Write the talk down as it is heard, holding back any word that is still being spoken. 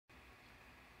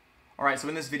Alright, so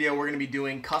in this video we're going to be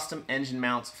doing custom engine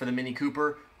mounts for the Mini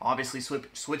Cooper. Obviously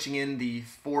switching in the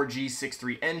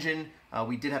 4G63 engine.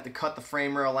 We did have to cut the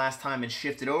frame rail last time and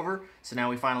shift it over, so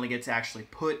now we finally get to actually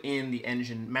put in the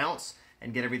engine mounts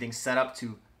and get everything set up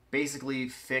to basically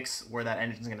fix where that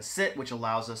engine is going to sit, which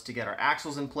allows us to get our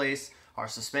axles in place, our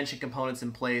suspension components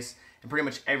in place, and pretty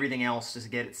much everything else just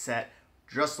to get it set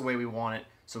just the way we want it,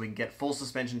 so we can get full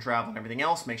suspension travel and everything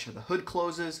else, make sure the hood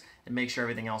closes, and make sure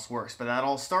everything else works. But that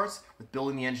all starts with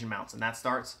building the engine mounts, and that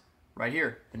starts right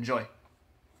here. Enjoy.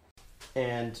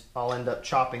 And I'll end up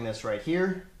chopping this right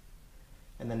here,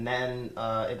 and then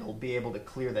it'll be able to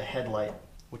clear the headlight,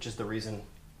 which is the reason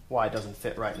why it doesn't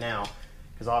fit right now.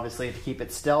 Because obviously to keep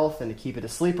it stealth and to keep it a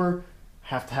sleeper, I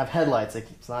have to have headlights.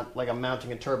 It's not like I'm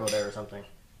mounting a turbo there or something.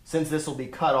 Since this will be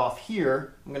cut off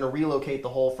here, I'm going to relocate the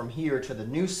hole from here to the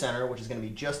new center, which is going to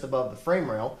be just above the frame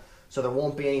rail, so there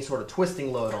won't be any sort of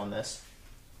twisting load on this.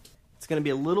 It's going to be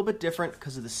a little bit different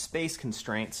because of the space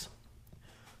constraints.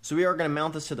 So we are going to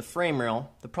mount this to the frame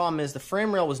rail. The problem is the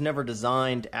frame rail was never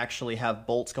designed to actually have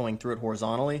bolts going through it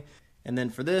horizontally. And then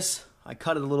for this, I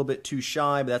cut it a little bit too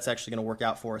shy, but that's actually going to work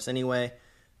out for us anyway.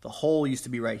 The hole used to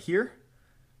be right here.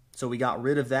 So we got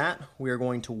rid of that. We are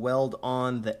going to weld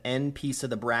on the end piece of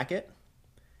the bracket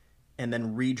and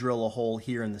then re-drill a hole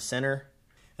here in the center.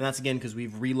 And that's again because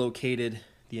we've relocated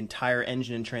the entire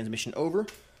engine and transmission over.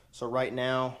 So right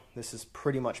now this is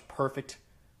pretty much perfect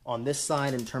on this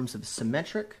side in terms of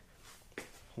symmetric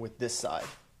with this side.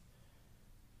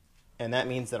 And that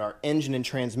means that our engine and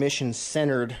transmission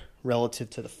centered relative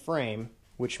to the frame,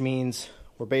 which means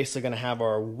we're basically going to have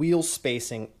our wheel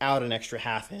spacing out an extra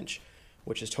 ½ inch,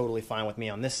 which is totally fine with me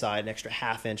on this side, an extra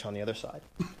 ½ inch on the other side.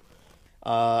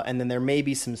 And then there may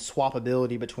be some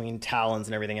swappability between talons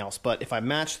and everything else, but if I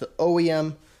match the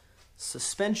OEM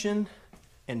suspension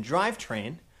and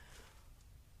drivetrain,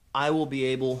 I will be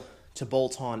able to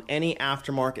bolt on any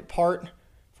aftermarket part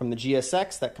from the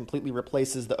GSX that completely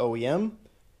replaces the OEM,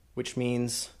 which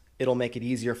means it'll make it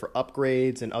easier for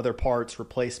upgrades and other parts,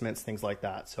 replacements, things like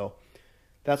that. So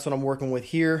that's what I'm working with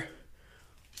here.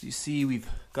 As you see, we've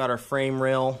got our frame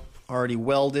rail already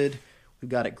welded. We've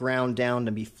got it ground down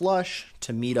to be flush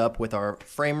to meet up with our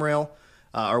frame rail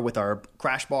or with our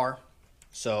crash bar.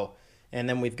 So, and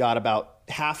then we've got about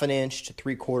 ½ inch to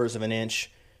 3/4 of an inch.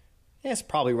 Yeah, it's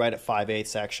probably right at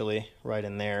 5/8 actually, right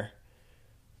in there.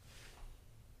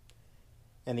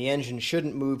 And the engine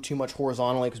shouldn't move too much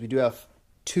horizontally because we do have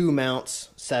two mounts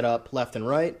set up left and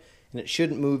right, and it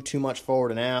shouldn't move too much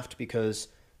forward and aft because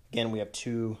again we have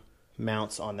two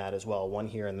mounts on that as well, one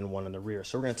here and then one in the rear.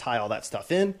 So we're going to tie all that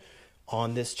stuff in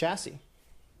on this chassis.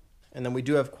 And then we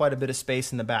do have quite a bit of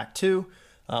space in the back too.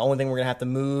 Only thing we're going to have to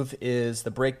move is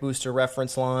the brake booster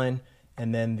reference line,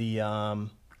 and then the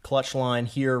clutch line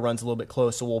here runs a little bit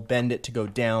close, so we'll bend it to go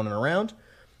down and around.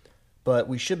 But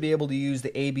we should be able to use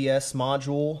the ABS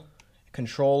module,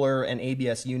 controller, and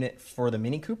ABS unit for the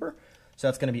Mini Cooper. So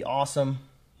that's going to be awesome.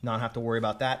 Not have to worry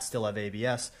about that, still have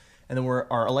ABS. And then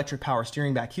our electric power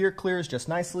steering back here clears just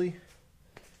nicely.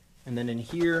 And then in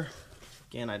here,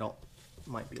 again,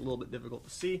 might be a little bit difficult to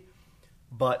see,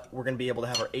 but we're going to be able to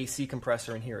have our AC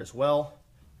compressor in here as well.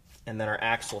 And then our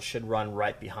axle should run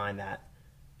right behind that,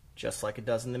 just like it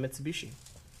does in the Mitsubishi.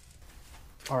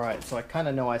 Alright, so I kind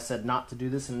of know I said not to do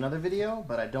this in another video,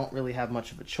 but I don't really have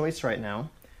much of a choice right now.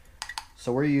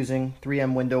 So we're using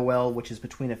 3M window well, which is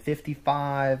between a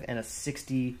 55 and a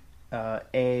 60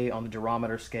 A on the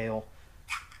durometer scale.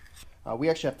 We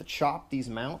actually have to chop these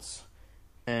mounts,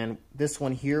 and this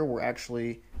one here we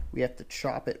have to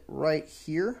chop it right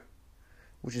here,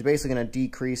 which is basically going to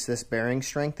decrease this bearing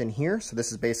strength in here. So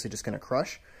this is basically just going to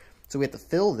crush. So we have to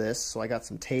fill this. So I got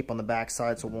some tape on the back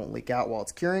side so it won't leak out while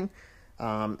it's curing.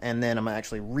 And then I'm going to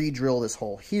actually re-drill this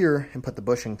hole here and put the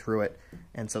bushing through it.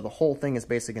 And so the whole thing is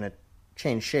basically going to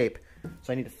change shape.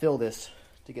 So I need to fill this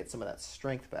to get some of that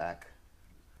strength back.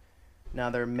 Now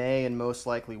there may and most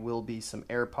likely will be some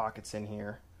air pockets in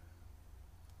here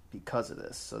because of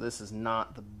this. So this is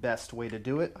not the best way to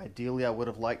do it. Ideally I would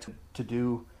have liked to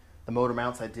do the motor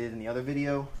mounts I did in the other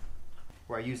video,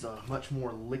 where I used a much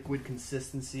more liquid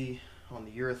consistency on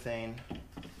the urethane.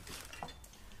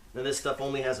 Now this stuff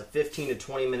only has a 15 to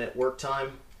 20 minute work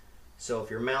time, so if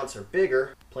your mounts are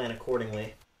bigger, plan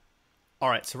accordingly.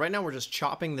 Alright, so right now we're just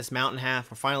chopping this mount in half.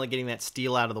 We're finally getting that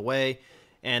steel out of the way,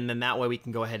 and then that way we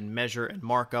can go ahead and measure and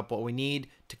mark up what we need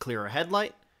to clear our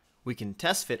headlight. We can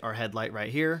test fit our headlight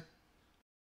right here.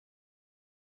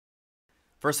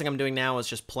 First thing I'm doing now is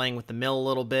just playing with the mill a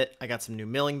little bit. I got some new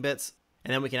milling bits,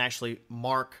 and then we can actually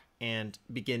mark and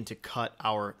begin to cut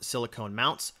our silicone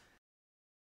mounts.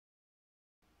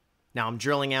 Now I'm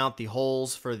drilling out the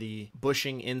holes for the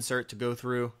bushing insert to go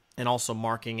through, and also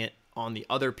marking it on the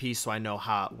other piece so I know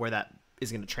where that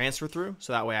is going to transfer through.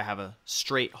 So that way I have a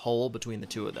straight hole between the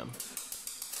two of them.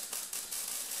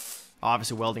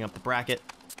 Obviously welding up the bracket.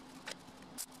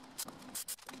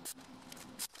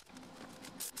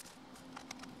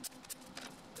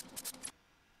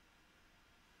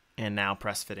 And now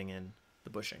press fitting in the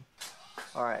bushing.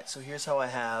 Alright, so here's how I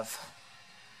have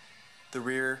the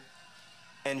rear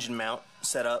engine mount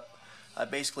set up. I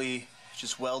basically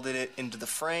just welded it into the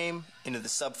frame, into the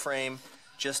subframe,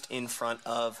 just in front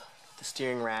of the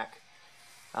steering rack,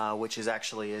 which is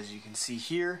actually, as you can see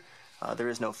here, there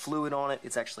is no fluid on it.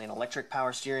 It's actually an electric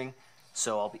power steering,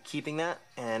 so I'll be keeping that,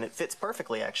 and it fits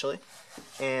perfectly actually.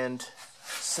 And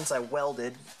since I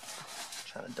welded,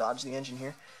 trying to dodge the engine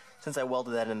here, since I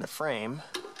welded that in the frame,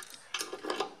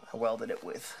 I welded it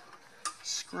with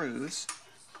screws,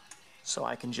 so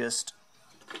I can just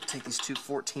take these two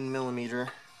 14mm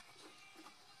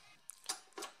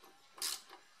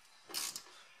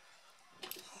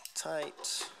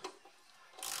tight.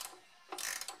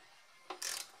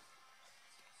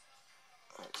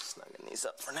 I'm just snugging these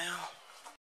up for now.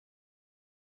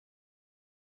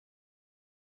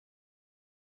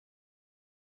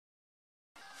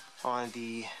 On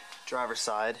the driver's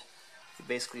side, we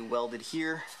basically welded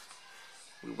here,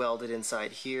 we welded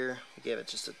inside here, we gave it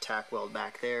just a tack weld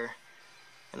back there,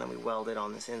 and then we welded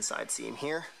on this inside seam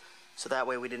here. So that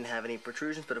way we didn't have any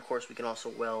protrusions, but of course we can also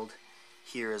weld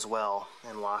here as well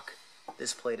and lock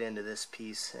this plate into this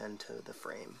piece and to the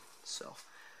frame. So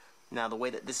now the way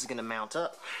that this is going to mount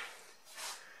up,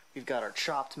 we've got our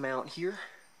chopped mount here,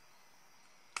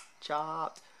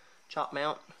 chop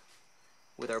mount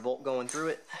with our bolt going through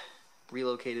it,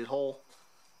 relocated hole,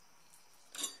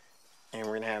 and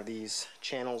we're going to have these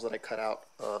channels that I cut out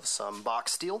of some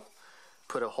box steel,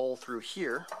 put a hole through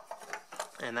here,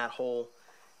 and that hole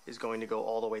is going to go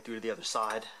all the way through to the other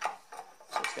side.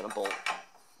 So it's going to bolt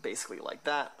basically like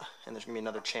that, and there's going to be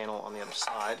another channel on the other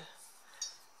side.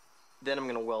 Then I'm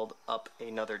going to weld up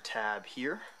another tab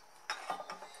here,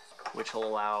 which will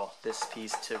allow this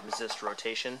piece to resist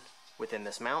rotation within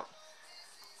this mount,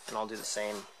 and I'll do the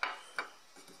same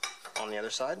on the other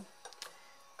side.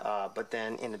 But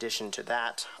then in addition to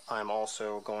that, I'm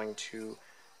also going to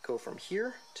go from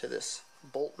here to this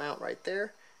bolt mount right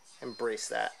there and brace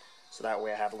that, so that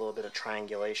way I have a little bit of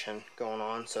triangulation going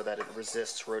on so that it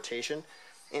resists rotation.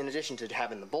 In addition to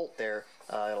having the bolt there,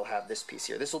 it'll have this piece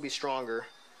here. This will be stronger,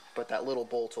 but that little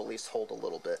bolt will at least hold a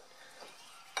little bit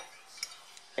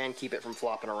and keep it from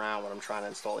flopping around when I'm trying to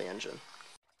install the engine.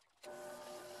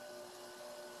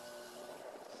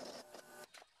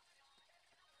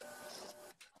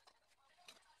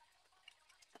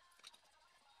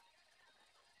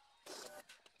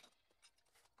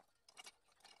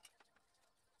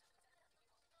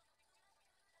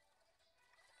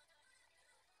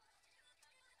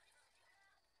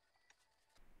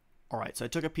 Alright, so I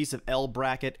took a piece of L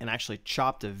bracket and actually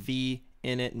chopped a V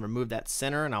in it and removed that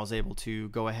center, and I was able to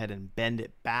go ahead and bend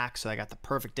it back so I got the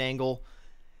perfect angle.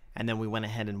 And then we went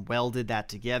ahead and welded that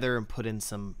together and put in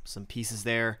some pieces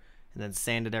there, and then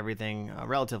sanded everything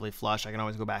relatively flush. I can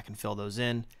always go back and fill those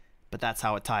in, but that's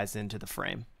how it ties into the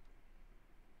frame.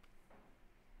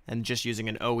 And just using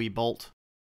an OE bolt.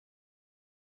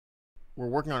 We're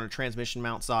working on a transmission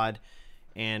mount side,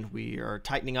 and we are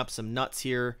tightening up some nuts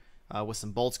here with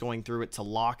some bolts going through it to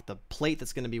lock the plate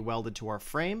that's going to be welded to our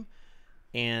frame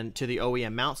and to the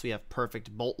OEM mount, so we have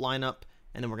perfect bolt lineup.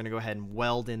 And then we're going to go ahead and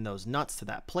weld in those nuts to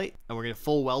that plate, and we're going to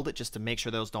full weld it just to make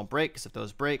sure those don't break, because if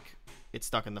those break, it's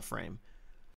stuck in the frame.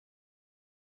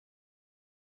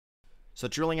 So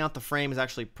drilling out the frame is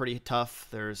actually pretty tough.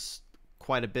 There's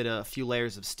quite a few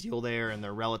layers of steel there, and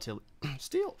they're relatively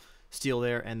steel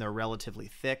there, and they're relatively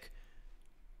thick.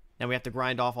 Now we have to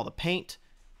grind off all the paint,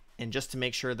 and just to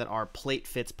make sure that our plate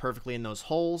fits perfectly in those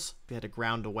holes, we had to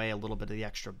ground away a little bit of the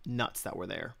extra nuts that were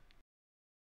there.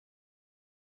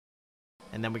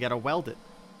 And then we got to weld it.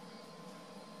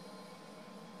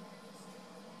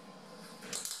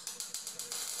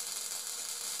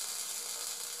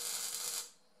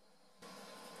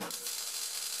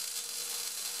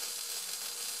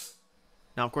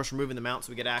 Now, of course, we're moving the mount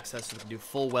so we get access, so we can do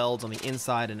full welds on the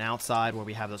inside and outside where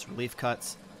we have those relief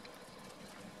cuts.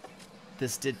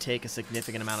 This did take a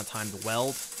significant amount of time to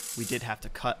weld. We did have to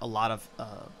cut a lot of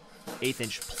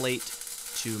 1/8" plate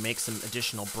to make some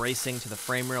additional bracing to the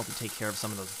frame rail to take care of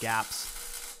some of those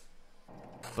gaps.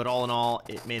 But all in all,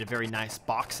 it made a very nice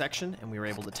box section, and we were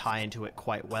able to tie into it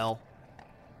quite well.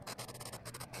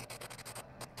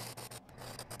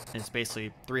 And it's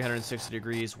basically 360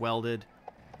 degrees welded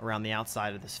around the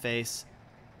outside of this face.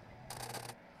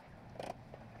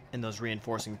 and those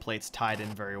reinforcing plates tied in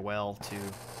very well to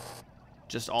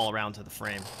just all around to the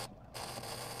frame.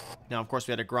 Now, of course,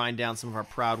 we had to grind down some of our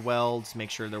proud welds, make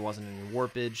sure there wasn't any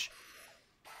warpage.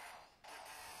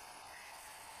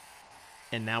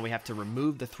 And now we have to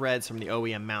remove the threads from the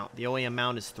OEM mount. The OEM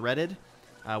mount is threaded,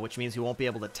 which means we won't be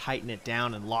able to tighten it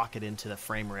down and lock it into the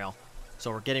frame rail.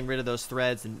 So we're getting rid of those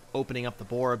threads and opening up the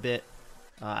bore a bit,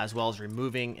 as well as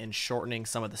removing and shortening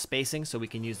some of the spacing so we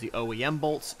can use the OEM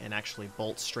bolts and actually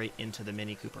bolt straight into the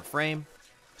Mini Cooper frame.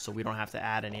 So we don't have to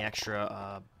add any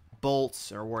extra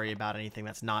bolts or worry about anything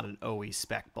that's not an OE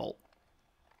spec bolt.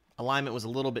 Alignment was a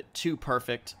little bit too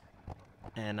perfect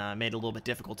and made it a little bit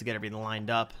difficult to get everything lined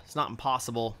up. It's not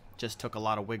impossible, just took a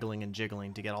lot of wiggling and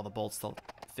jiggling to get all the bolts to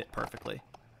fit perfectly.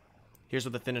 Here's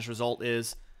what the finished result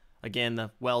is. Again, the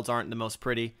welds aren't the most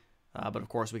pretty, but of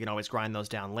course we can always grind those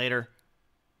down later.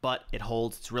 But it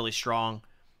holds, it's really strong.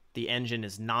 The engine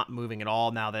is not moving at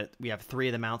all now that we have 3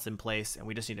 of the mounts in place, and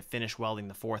we just need to finish welding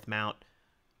the 4th mount,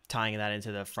 tying that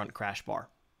into the front crash bar.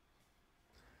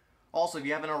 Also, if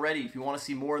you haven't already, if you want to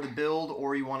see more of the build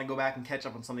or you want to go back and catch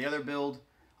up on some of the other build,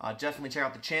 definitely check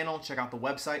out the channel, check out the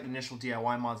website,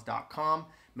 initialdiymods.com.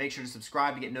 Make sure to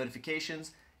subscribe to get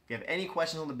notifications. If you have any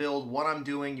questions on the build, what I'm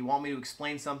doing, you want me to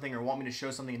explain something or want me to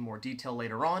show something in more detail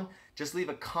later on, just leave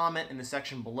a comment in the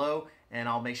section below and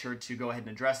I'll make sure to go ahead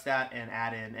and address that and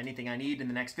add in anything I need in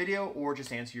the next video or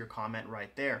just answer your comment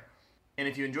right there. And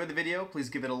if you enjoyed the video, please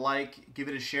give it a like, give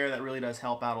it a share. That really does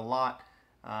help out a lot.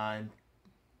 And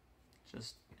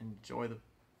just enjoy the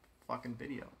fucking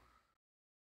video.